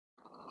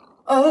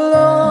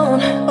Alone,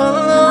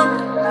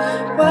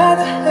 alone. Why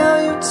the hell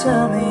you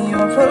tell me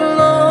you're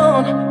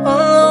alone,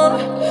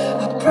 alone?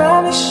 I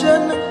probably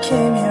shouldn't have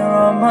came here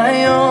on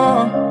my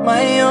own,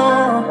 my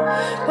own.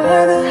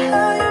 Why the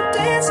hell you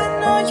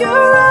dancing on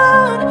your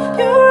own,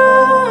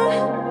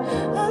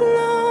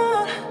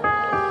 alone?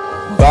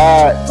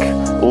 Back,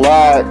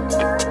 lacked,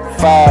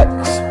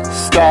 facts,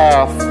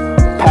 staff,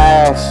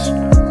 past,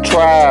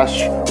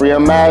 trash,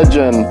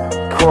 reimagine,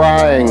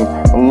 crying,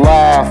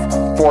 laugh,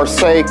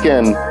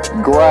 forsaken,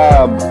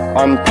 grab,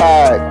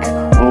 unpack,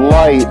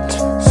 light,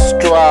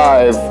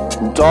 strive,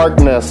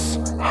 darkness,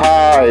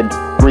 hide,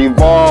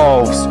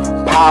 revolves,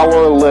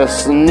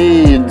 powerless,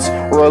 needs,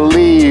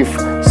 relief,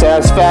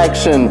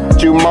 satisfaction,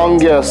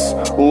 humongous,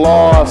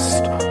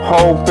 lost,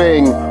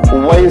 hoping,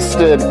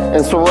 wasted,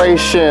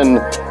 inspiration,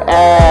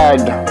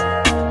 add,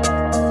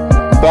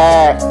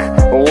 back,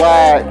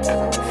 lack,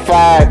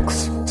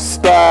 facts,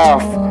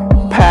 staff,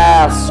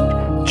 past,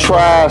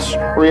 trash,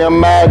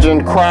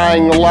 reimagine,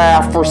 crying,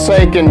 laugh,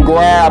 forsaken,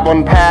 grab,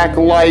 unpack,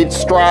 light,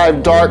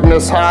 strive,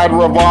 darkness, hide,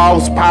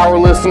 revolves,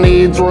 powerless,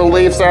 needs,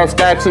 relief,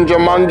 satisfaction,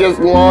 humongous,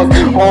 lost,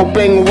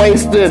 hoping,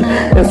 wasted,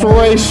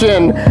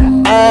 inspiration,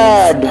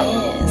 add.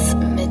 Is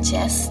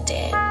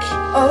majestic.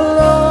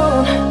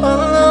 Alone,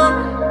 alone.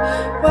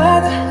 Why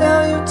the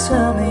hell you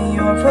tell me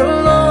you're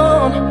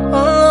alone,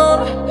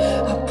 alone?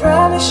 I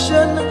probably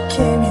shouldn't have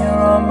came here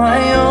on my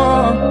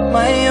own,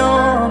 my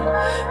own.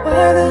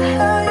 Why the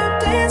hell you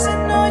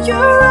dancing on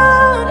your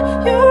own,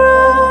 alone?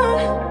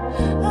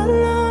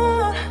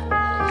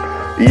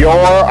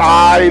 You're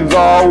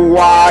either,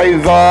 why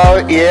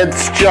the,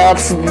 it's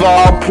just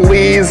the,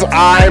 please,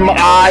 I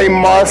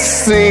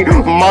must see,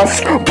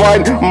 must,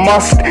 but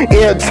must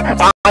it,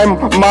 I'm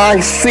my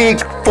seek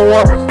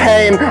for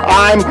pain,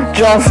 I'm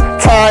just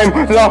time,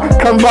 the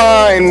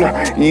combine.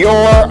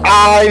 You're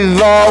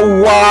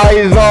either, why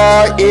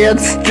the,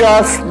 it's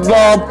just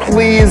the,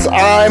 please,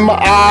 I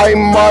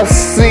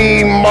must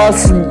see,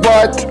 must,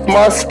 but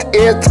must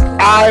it,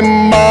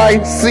 I'm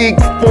my seek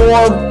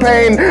for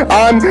pain,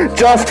 I'm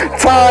just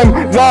time,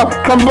 the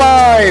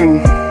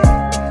combine.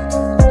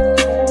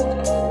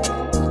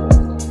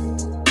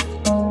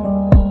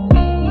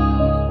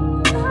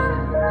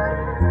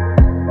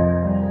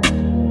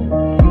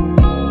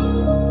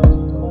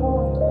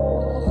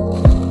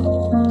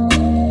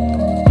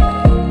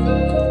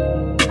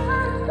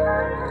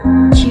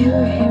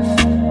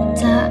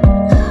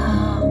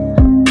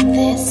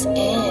 This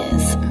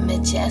is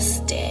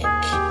majestic.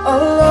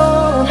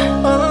 Alone,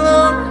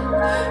 alone.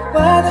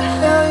 Why the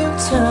hell you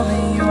tell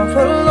me you're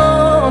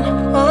alone,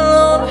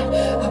 alone?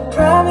 I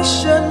probably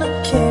shouldn't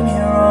have came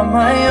here on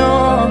my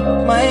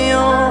own, my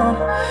own.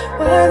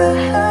 Why the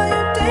hell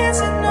you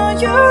dancing on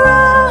your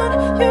own,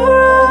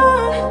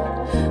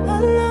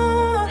 alone?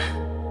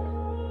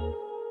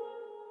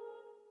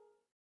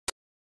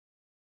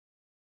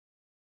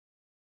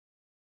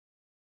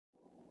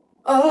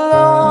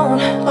 Alone,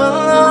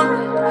 alone.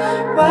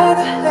 Why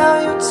the hell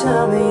you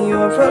tell me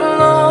you're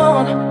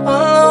alone,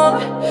 alone?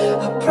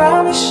 I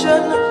probably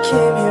shouldn't have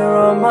came here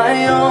on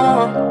my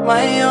own,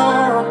 my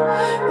own.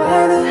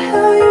 Why the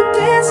hell you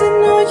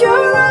dancing on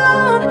your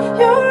own,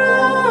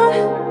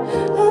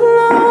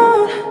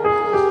 alone?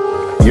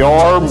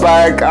 You're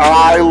back,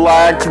 I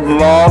lack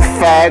the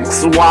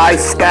facts, why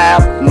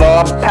staff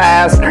the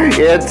past,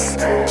 it's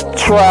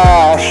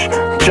trash,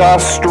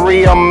 just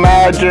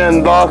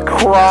reimagine the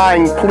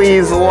crying,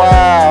 please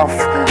laugh,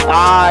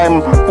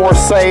 I'm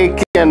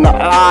forsaken,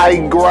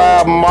 I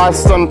grab,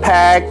 must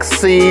unpack,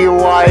 see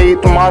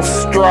light,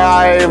 must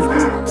strive,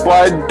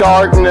 but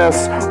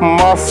darkness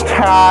must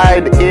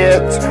hide,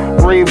 it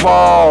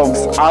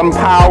revolves, I'm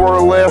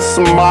powerless,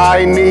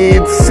 my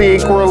needs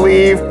seek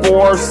relief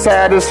for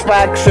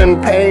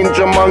satisfaction, pain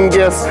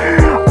humongous,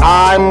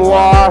 I'm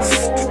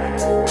lost,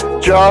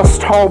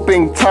 just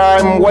hoping,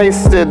 time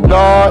wasted,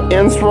 the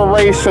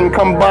inspiration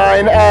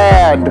combine,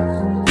 add.